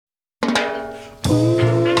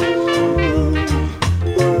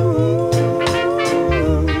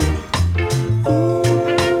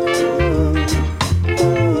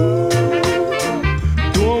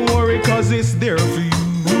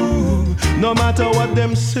matter what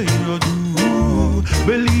them say or do,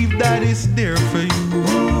 believe that it's there for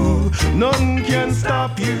you. None can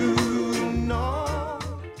stop you. No.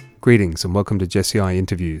 Greetings and welcome to Jesse I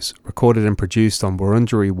Interviews, recorded and produced on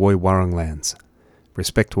Wurundjeri Woi Wurrung lands.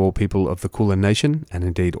 Respect to all people of the Kulin Nation and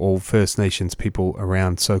indeed all First Nations people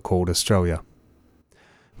around so-called Australia.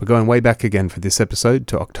 We're going way back again for this episode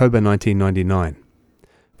to October 1999.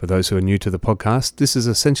 For those who are new to the podcast, this is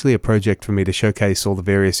essentially a project for me to showcase all the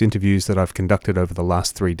various interviews that I've conducted over the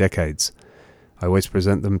last 3 decades. I always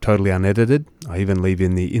present them totally unedited. I even leave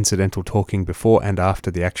in the incidental talking before and after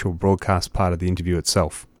the actual broadcast part of the interview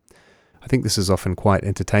itself. I think this is often quite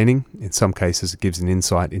entertaining. In some cases, it gives an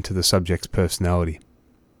insight into the subject's personality.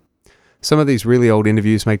 Some of these really old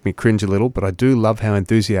interviews make me cringe a little, but I do love how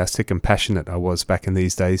enthusiastic and passionate I was back in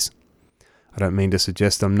these days. I don't mean to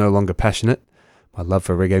suggest I'm no longer passionate. My love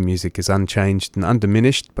for reggae music is unchanged and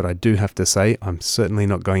undiminished, but I do have to say I'm certainly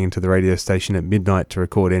not going into the radio station at midnight to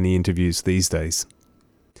record any interviews these days.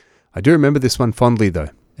 I do remember this one fondly though.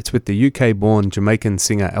 It's with the UK-born Jamaican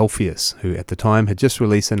singer Alpheus, who at the time had just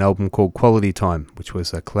released an album called Quality Time, which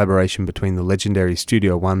was a collaboration between the legendary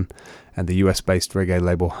Studio One and the US-based reggae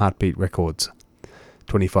label Heartbeat Records.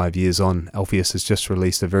 25 years on, Alpheus has just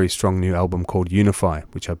released a very strong new album called Unify,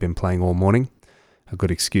 which I've been playing all morning. A good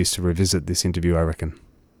excuse to revisit this interview, I reckon.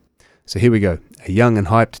 So here we go. A young and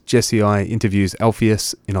hyped Jesse I interviews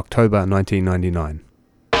Alpheus in October 1999.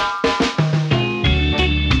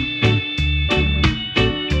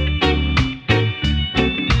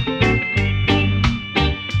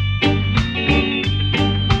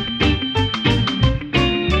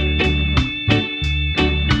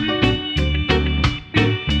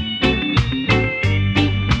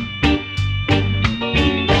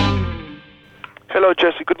 Hello,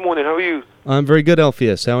 Jesse. Good morning. How are you? I'm very good,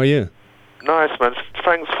 Alpheus. How are you? Nice, man.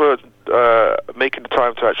 Thanks for making the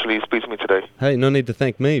time to actually speak to me today. Hey, no need to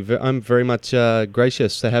thank me. I'm very much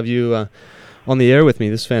gracious to have you on the air with me.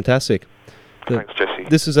 This is fantastic. Thanks, Jesse.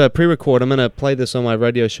 This is a pre-record. I'm going to play this on my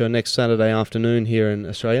radio show next Saturday afternoon here in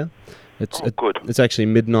Australia. Good. It's actually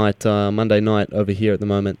midnight Monday night over here at the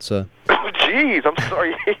moment. So. Oh, jeez. I'm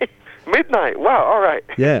sorry. Midnight. Wow. All right.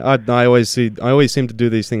 Yeah, I always seem to do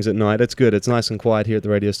these things at night. It's good. It's nice and quiet here at the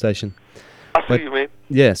radio station. I see what you mean.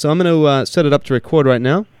 Yeah, so I'm going to set it up to record right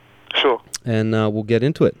now. Sure. And we'll get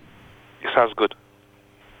into it. It sounds good.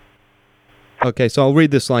 Okay, so I'll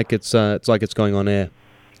read this like it's going on air.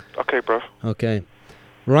 Okay, bro. Okay.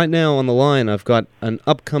 Right now on the line, I've got an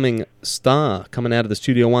upcoming star coming out of the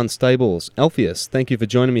Studio One stables. Alpheus, thank you for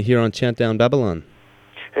joining me here on Chant Down Babylon.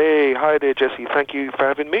 Hey, hi there, Jesse. Thank you for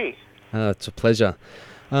having me. It's a pleasure.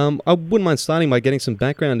 I wouldn't mind starting by getting some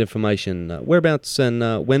background information. Whereabouts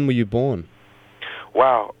and when were you born?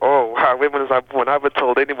 Wow. Oh, wow. When was I born? I haven't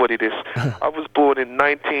told anybody this. I was born in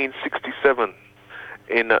 1967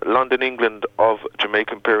 in London, England, of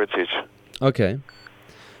Jamaican parentage. Okay.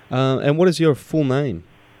 And what is your full name?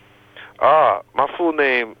 My full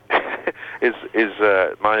name is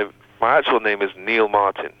my actual name is Neil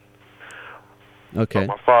Martin. Okay.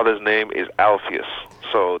 But my father's name is Alpheus,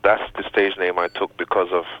 so that's the stage name I took because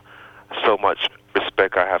of so much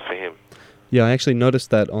respect I have for him. Yeah, I actually noticed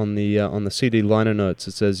that on the CD liner notes.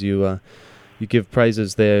 It says you give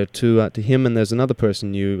praises there to him, and there's another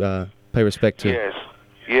person you pay respect to.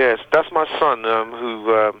 Yes, that's my son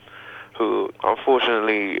who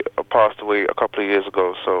unfortunately passed away a couple of years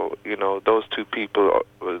ago. So those two people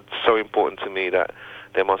were so important to me that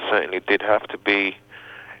they most certainly did have to be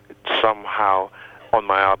somehow on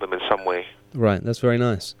my album in some way. Right, that's very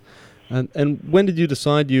nice. And when did you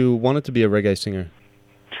decide you wanted to be a reggae singer?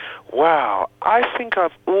 Wow, I think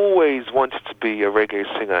I've always wanted to be a reggae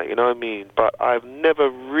singer, you know what I mean? But I've never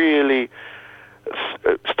really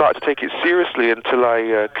started to take it seriously until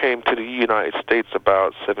I came to the United States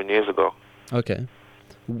about 7 years ago. Okay.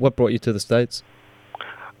 What brought you to the States?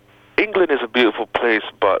 England is a beautiful place,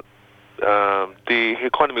 but the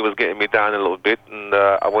economy was getting me down a little bit, and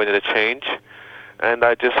I wanted a change. And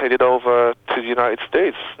I just headed over to the United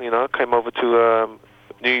States, came over to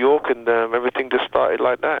New York, and everything just started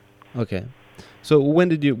like that. Okay. So when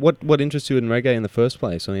did you, what interests you in reggae in the first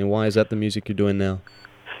place? I mean, why is that the music you're doing now?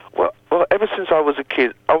 Well, ever since I was a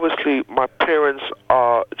kid, obviously my parents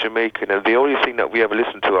are Jamaican, and the only thing that we ever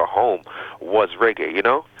listened to at home was reggae,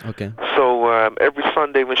 Okay. So every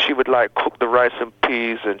Sunday when she would cook the rice and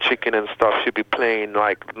peas and chicken and stuff, she'd be playing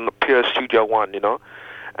pure Studio One,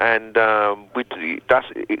 and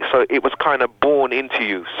so it was kind of born into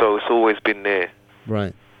you. So it's always been there.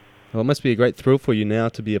 Right. Well, it must be a great thrill for you now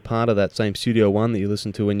to be a part of that same Studio One that you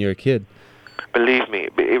listened to when you were a kid. Believe me,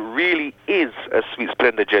 it really is a sweet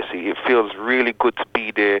splendor, Jesse. It feels really good to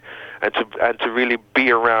be there and to really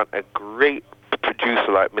be around a great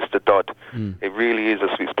producer like Mr. Dodd. It really is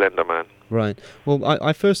a sweet splendor, man. Right. Well,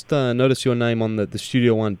 I first noticed your name on the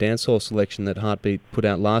Studio One dancehall selection that Heartbeat put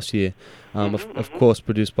out last year, of course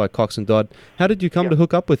produced by Cox and Dodd. How did you come to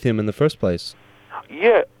hook up with him in the first place?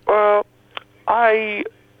 Yeah, well, I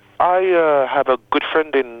have a good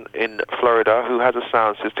friend in Florida who has a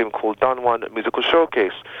sound system called Don One Musical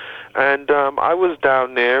Showcase. And I was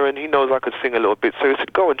down there, and he knows I could sing a little bit, so he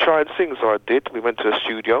said, go and try and sing. So I did. We went to a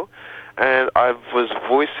studio, and I was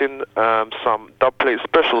voicing some dubplate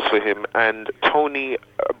specials for him, and Tony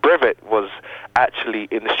Brevet was actually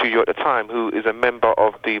in the studio at the time, who is a member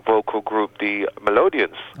of the vocal group, the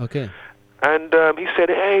Melodians. Okay. And he said,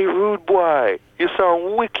 hey, rude boy, you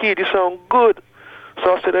sound wicked, you sound good.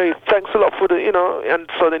 So I said, hey, thanks a lot for the, and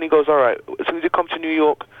so then he goes, all right, as soon as you come to New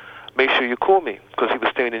York, make sure you call me, because he was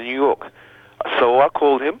staying in New York. So I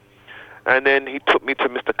called him, and then he took me to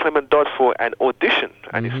Mr. Clement Dodd for an audition,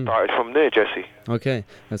 and it started from there, Jesse. Okay,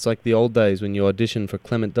 that's like the old days when you auditioned for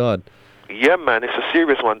Clement Dodd. Yeah, man, it's a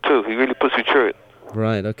serious one too. He really puts you through it.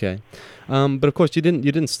 Right. Okay. But of course, you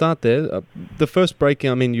didn't start there. The first break,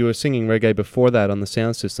 I mean, you were singing reggae before that on the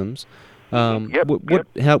sound systems. What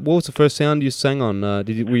was the first sound you sang on?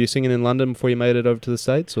 Were you singing in London before you made it over to the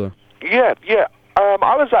States, or? Yeah.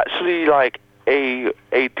 I was actually like a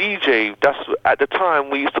DJ. That's at the time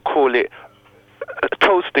we used to call it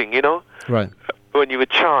toasting. Right. When you would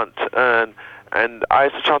chant, and I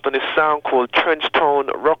used to chant on this sound called Trench Tone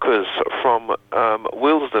Rockers from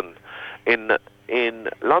Willesden in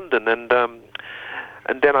London, and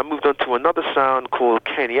then I moved on to another sound called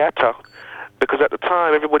Kenyatta, because at the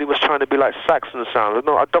time everybody was trying to be like Saxon sound.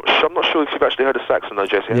 No, I'm not sure if you've actually heard of Saxon though,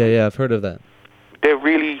 Jesse. Yeah, I've heard of that. They're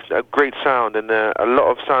really a great sound, and a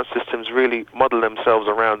lot of sound systems really model themselves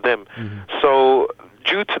around them. So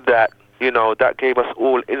due to that, that gave us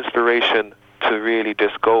all inspiration to really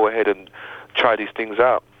just go ahead and try these things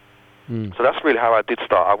out. So that's really how I did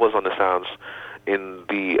start. I was on the sounds in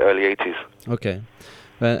the early 80s. Okay.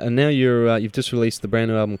 And now you've just released the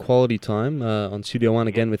brand new album Quality Time on Studio One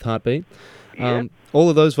again with Heartbeat. All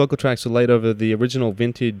of those vocal tracks are laid over the original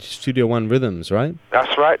vintage Studio One rhythms, right?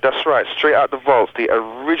 That's right. Straight out the vaults, the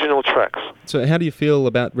original tracks. So how do you feel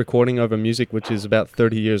about recording over music which is about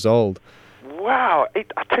 30 years old? Wow. I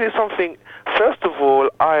tell you something. First of all,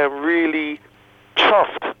 I am really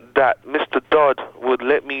chuffed that Mr. Dodd would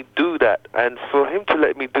let me do that. And for him to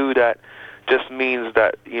let me do that just means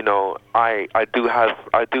that, I do have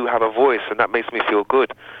a voice, and that makes me feel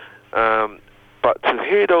good. But to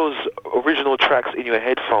hear those original tracks in your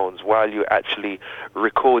headphones while you're actually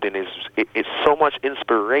recording it's so much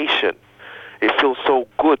inspiration. It feels so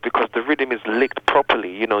good because the rhythm is licked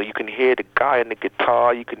properly. You can hear the guy on the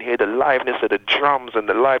guitar, you can hear the liveness of the drums and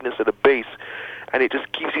the liveness of the bass, and it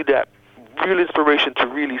just gives you that real inspiration to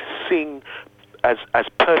really sing as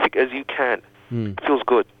perfect as you can. It feels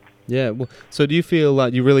good. Yeah. Well, so do you feel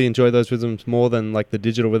like you really enjoy those rhythms more than like the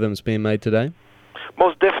digital rhythms being made today?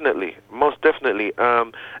 Most definitely.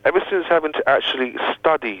 Ever since having to actually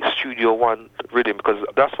study Studio One rhythm, because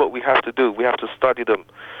that's what we have to do. We have to study them.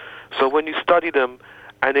 So when you study them,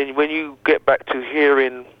 and then when you get back to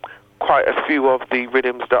hearing quite a few of the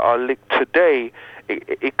rhythms that are licked today,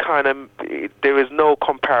 there is no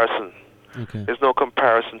comparison. Okay. There's no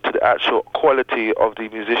comparison to the actual quality of the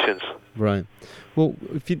musicians. Right. Well,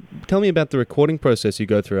 if you tell me about the recording process you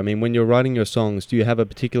go through. I mean, when you're writing your songs, do you have a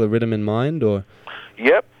particular rhythm in mind, or?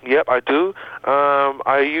 Yep, I do.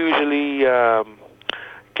 I usually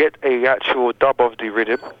get a actual dub of the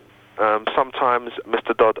rhythm. Sometimes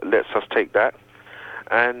Mr. Dodd lets us take that,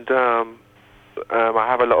 and I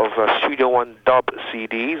have a lot of Studio One dub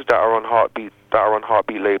CDs that are on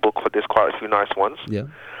Heartbeat label. There's quite a few nice ones. Yeah.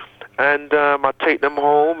 And I take them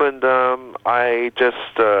home, and I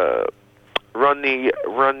just run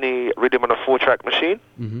the rhythm on a 4-track machine.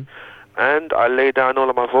 And I lay down all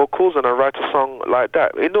of my vocals, and I write a song like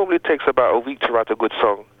that. It normally takes about a week to write a good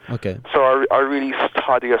song. Okay. So I really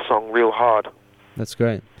study a song real hard. That's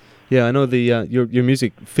great. Yeah, I know your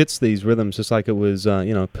music fits these rhythms just like it was,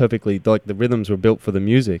 perfectly, like the rhythms were built for the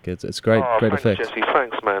music. It's great, great effect. Thanks, Jesse.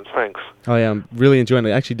 Thanks, man. Thanks. Oh yeah, I'm really enjoying it.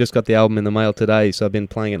 I actually just got the album in the mail today, so I've been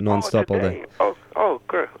playing it non-stop all day. Oh,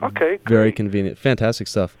 great. Okay. Very convenient. Fantastic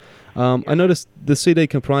stuff. I noticed the CD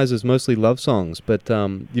comprises mostly love songs, but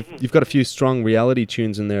you've got a few strong reality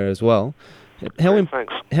tunes in there as well. How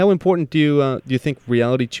important do you think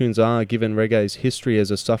reality tunes are, given reggae's history as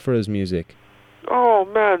a sufferer's music? Oh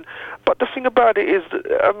man, but the thing about it is,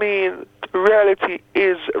 reality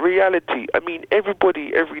is reality.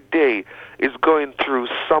 Everybody every day is going through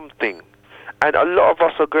something, and a lot of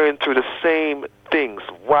us are going through the same things,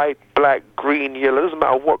 white, black, green, yellow. Doesn't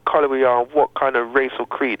matter what color we are, what kind of race or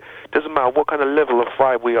creed. Doesn't matter what kind of level of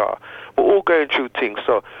vibe we are. We're all going through things.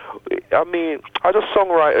 So, I mean, as a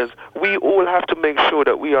songwriters, we all have to make sure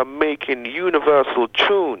that we are making universal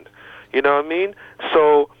tune. You know what I mean?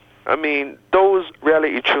 So, I mean, those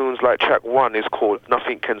reality tunes like track 1 is called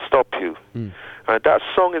Nothing Can Stop You. That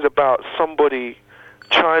song is about somebody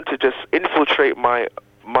trying to just infiltrate my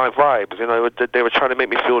vibes. You know, they were trying to make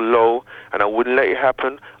me feel low, and I wouldn't let it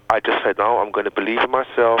happen. I just said, no, I'm going to believe in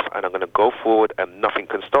myself, and I'm going to go forward, and nothing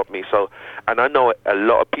can stop me. So, and I know a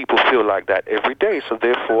lot of people feel like that every day, so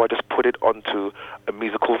therefore I just put it onto a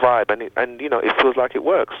musical vibe, and you know, it feels like it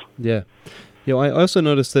works. Yeah. Yeah, I also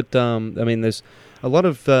noticed that, I mean, there's a lot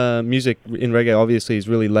of music in reggae obviously is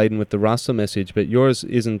really laden with the Rasta message, but yours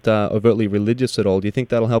isn't overtly religious at all. Do you think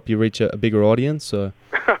that'll help you reach a bigger audience? Or?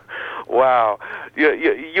 Wow,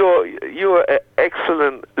 you're an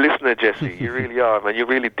excellent listener, Jesse. You really are, man. You're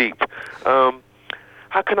really deep.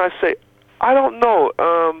 How can I say? I don't know.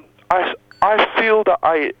 I feel that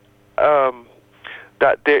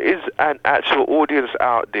that there is an actual audience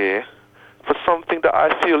out there for something that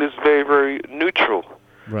I feel is very, very neutral.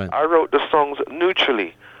 Right. I wrote the songs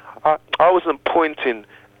neutrally. I wasn't pointing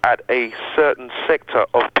at a certain sector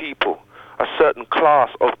of people, a certain class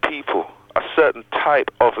of people, a certain type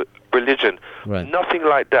of religion. Right. Nothing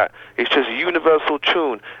like that. It's just universal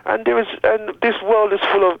tune. And this world is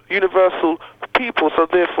full of universal people, so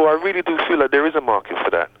therefore I really do feel like there is a market for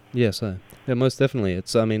that. Yes, yeah, most definitely.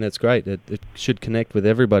 It's great. It should connect with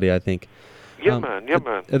everybody, I think. Yeah, man.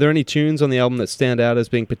 Are there any tunes on the album that stand out as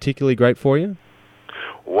being particularly great for you?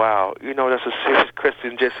 Wow, you know, that's a serious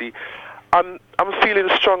question, Jesse. I'm feeling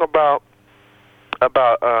strong about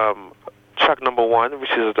track number 1,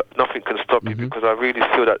 which is Nothing Can Stop You, because I really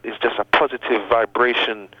feel that it's just a positive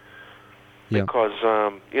vibration. Yeah. Because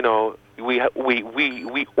you know, we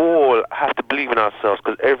all have to believe in ourselves,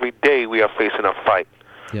 because every day we are facing a fight.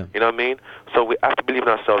 Yeah. You know what I mean? So we have to believe in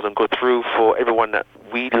ourselves and go through for everyone that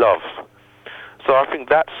we love. So I think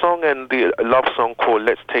that song and the love song called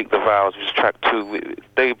Let's Take the Vows, which is track 2,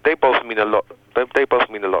 they both mean a lot. They both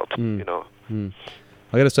mean a lot, you know.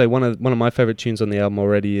 I got to say, one of my favorite tunes on the album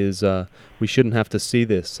already is We Shouldn't Have to See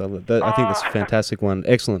This. I think that's a fantastic one.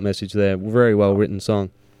 Excellent message there. Very well written song.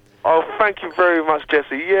 Oh, thank you very much,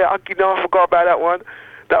 Jesse. Yeah, I forgot about that one.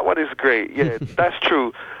 That one is great. Yeah, that's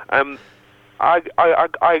true. I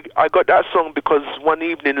got that song because one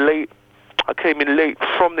evening late, I came in late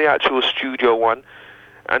from the actual studio one,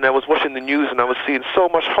 and I was watching the news, and I was seeing so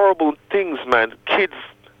much horrible things, man. Kids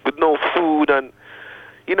with no food, and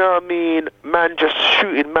you know what I mean? Man just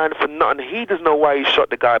shooting man for nothing. He doesn't know why he shot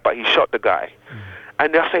the guy, but he shot the guy.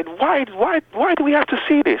 And I said, why do we have to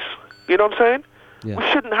see this? You know what I'm saying? Yeah. We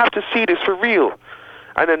shouldn't have to see this for real.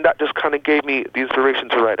 And then that just kind of gave me the inspiration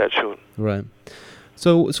to write that tune. Right.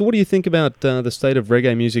 So what do you think about the state of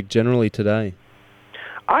reggae music generally today?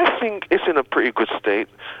 I think it's in a pretty good state.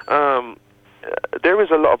 There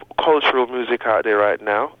is a lot of cultural music out there right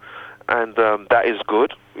now, and that is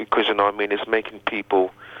good, because, you know what I mean, it's making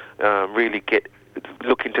people really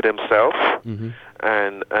look into themselves,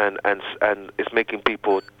 and it's making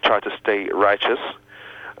people try to stay righteous.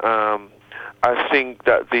 I think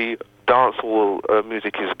that the dancehall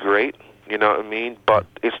music is great, you know what I mean, but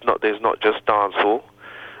there's not just dancehall.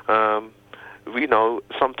 You know,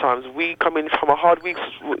 sometimes we come in from a hard week's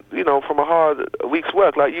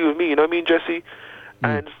work, like you and me, you know what I mean, Jesse?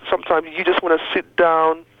 And sometimes you just want to sit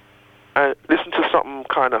down and listen to something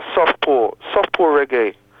kind of softcore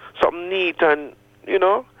reggae, something neat, and you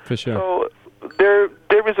know. For sure. So there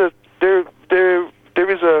is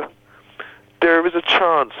a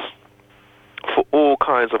chance for all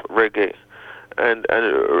kinds of reggae, and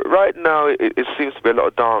right now it seems to be a lot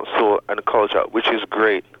of dancehall and culture, which is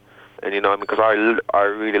great. And you know, because I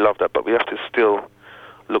really love that, but we have to still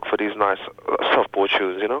look for these nice softball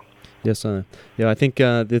tunes, you know. Yes, yeah, I think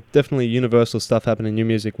there's definitely universal stuff happening in your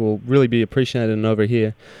music will really be appreciated over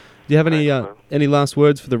here. Do you have any last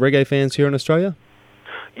words for the reggae fans here in Australia?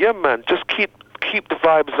 Yeah, man, just keep the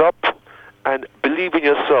vibes up and believe in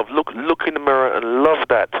yourself. Look in the mirror and love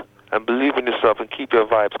that, and believe in yourself and keep your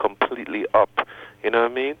vibes completely up. You know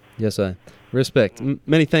what I mean? Yes, respect.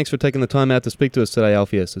 Many thanks for taking the time out to speak to us today,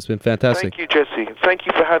 Alpheus. It's been fantastic. Thank you, Jesse. Thank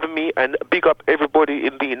you for having me, and big up everybody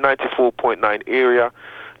in the 94.9 area.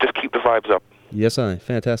 Just keep the vibes up. Yes,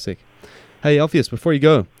 fantastic. Hey, Alpheus, before you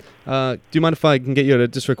go, do you mind if I can get you to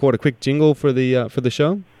just record a quick jingle for the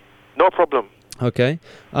show? No problem. Okay.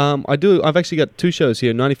 I've actually got two shows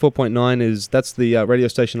here. 94.9 that's the radio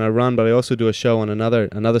station I run, but I also do a show on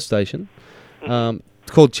another station.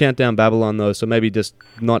 It's called Chant Down Babylon, though, so maybe just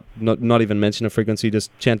not even mention a frequency,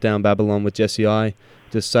 just chant down Babylon with Jesse I.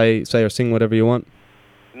 Just say or sing whatever you want.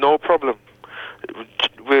 No problem.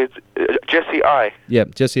 With Jesse I. Yeah,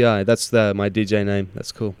 Jesse I. That's my DJ name.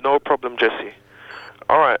 That's cool. No problem, Jesse.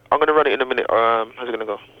 All right, I'm going to run it in a minute. How's it going to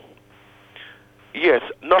go? Yes,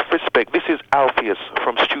 enough respect. This is Alpheus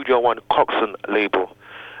from Studio One Coxon label.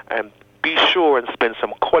 And be sure and spend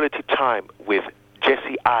some quality time with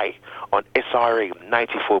Jesse I on SRA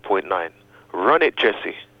 94.9. Run it,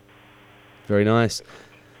 Jesse. Very nice.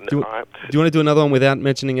 Do you All right. want to do another one without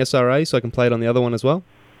mentioning SRA so I can play it on the other one as well?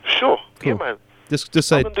 Sure. Cool. Yeah, man. Just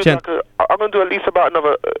say I'm gonna chant. do at least about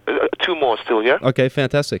another 2 more still, yeah? Okay,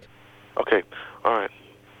 fantastic. Okay, all right.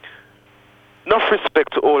 Enough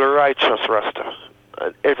respect to all the righteous Rasta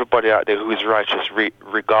and everybody out there who is righteous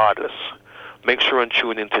regardless. Make sure and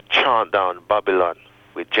tune in to Chant Down Babylon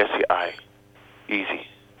with Jesse I. Easy.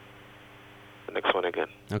 The next one again.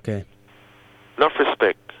 Okay. Enough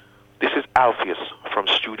respect. This is Alpheus from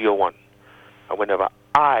Studio One. And whenever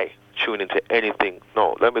I tune into anything...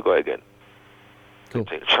 No, let me go again. Cool.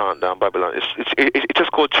 Chant Down Babylon. It's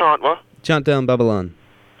just called Chant, what? Chant Down Babylon.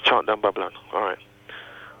 Chant Down Babylon. All right.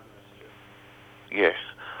 Yeah.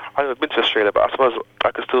 I've been to Australia, but I suppose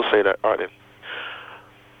I could still say that. All right, then.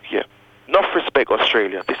 Yeah. Enough respect,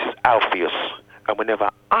 Australia. This is Alpheus. And whenever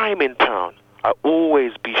I'm in town, I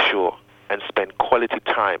always be sure and spend quality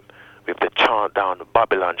time with the Chant Down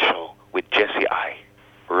Babylon show with Jesse I.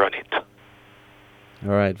 Run it.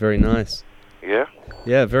 All right, very nice. Yeah?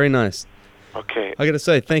 Yeah, very nice. Okay. I got to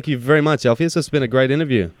say, thank you very much, Alpheus. It's been a great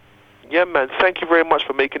interview. Yeah, man. Thank you very much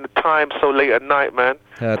for making the time so late at night, man.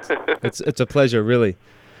 It's a pleasure, really.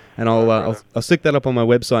 And I'll stick that up on my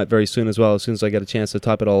website very soon as well, as soon as I get a chance to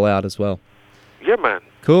type it all out as well. Yeah, man.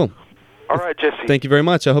 Cool. All right, Jesse. Thank you very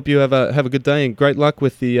much. I hope you have a good day and great luck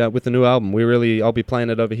with the new album. I'll be playing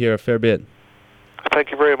it over here a fair bit.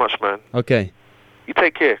 Thank you very much, man. Okay. You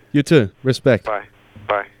take care. You too. Respect. Bye.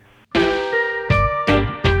 Bye.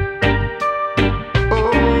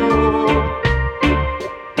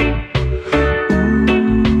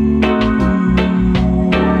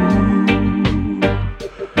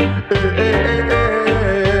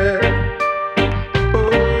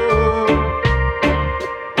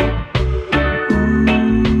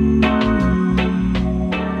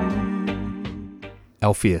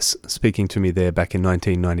 Alpheus speaking to me there back in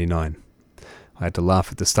 1999. I had to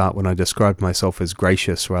laugh at the start when I described myself as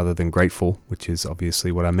gracious rather than grateful, which is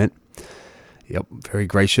obviously what I meant. Yep, very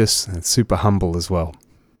gracious and super humble as well.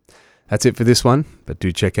 That's it for this one, but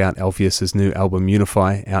do check out Alpheus's new album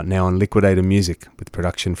Unify, out now on Liquidator Music, with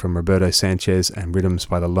production from Roberto Sanchez and rhythms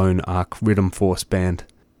by the Lone Arc Rhythm Force Band.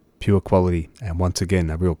 Pure quality, and once again,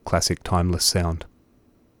 a real classic timeless sound.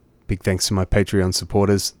 Big thanks to my Patreon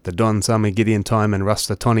supporters, the Don Summer Gideon Time and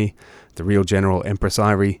Rusta Tony, the Real General Empress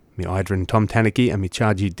Irie, me Idrin Tom Taniki, and me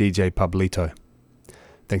Chargy DJ Pablito.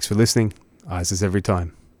 Thanks for listening. Eyes is every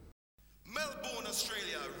time. Melbourne,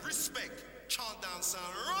 Australia, respect. Chant down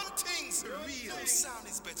sound, run things. Real sound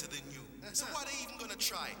is better than you. So what are they even gonna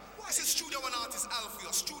try? This is Studio One artist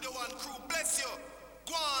Alpheus, Studio One crew, bless you.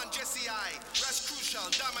 Go on, Jesse I, Rest Crucial,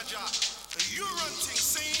 Damager. You run things,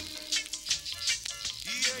 scene.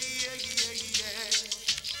 Yeah, yeah, yeah, yeah.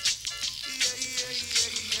 Yeah, yeah,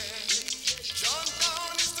 yeah, yeah. John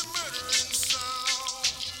Down is the murdering sound.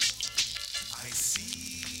 I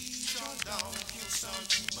see John Down kill sound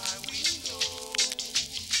through my window,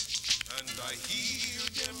 and I hear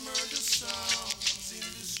them murder sounds in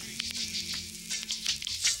the streets.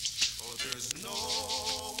 Oh, there's no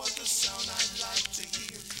other sound I'd like to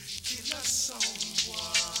hear. Killer sound,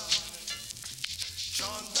 why?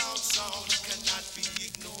 John Down sound cannot be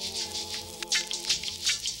ignored.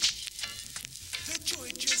 The joy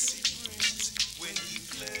Jesse brings when he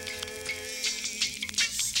plays,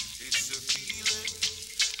 it's a feeling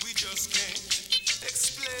we just can't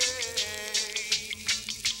explain.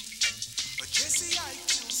 But Jesse I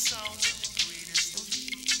kill sound the greatest of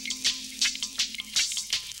these.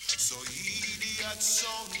 So idiot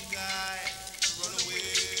sound guy, run away.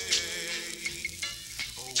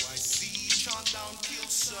 Oh, I see Chant Down kill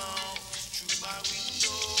sounds through my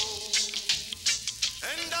window,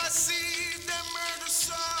 and I see them murder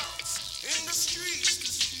sounds in the streets, the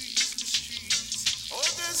streets, the streets. Oh,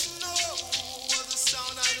 there's no other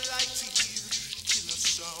sound I'd like to hear. Killer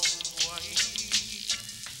sound, why?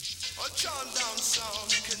 A Chant Down sound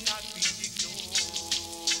cannot be ignored.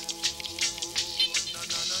 No,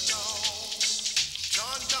 no, no, no.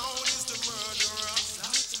 Chant Down is the murderer.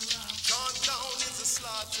 Chant Down is the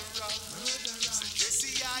slaughterer. So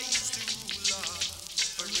Jesse I is the ruler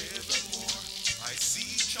forevermore. I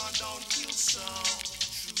see chant down kill sound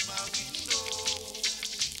through my window,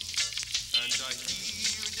 and I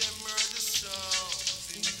hear them murder sounds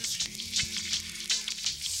in the streets.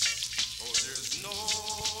 Oh, there's no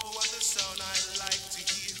other sound I like to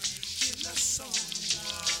hear, killer sound.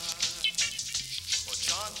 But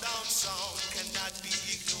chant down sound cannot be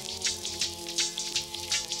ignored.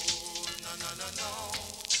 No, no, no, no.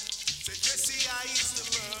 Say Jesse I is the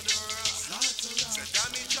murderer.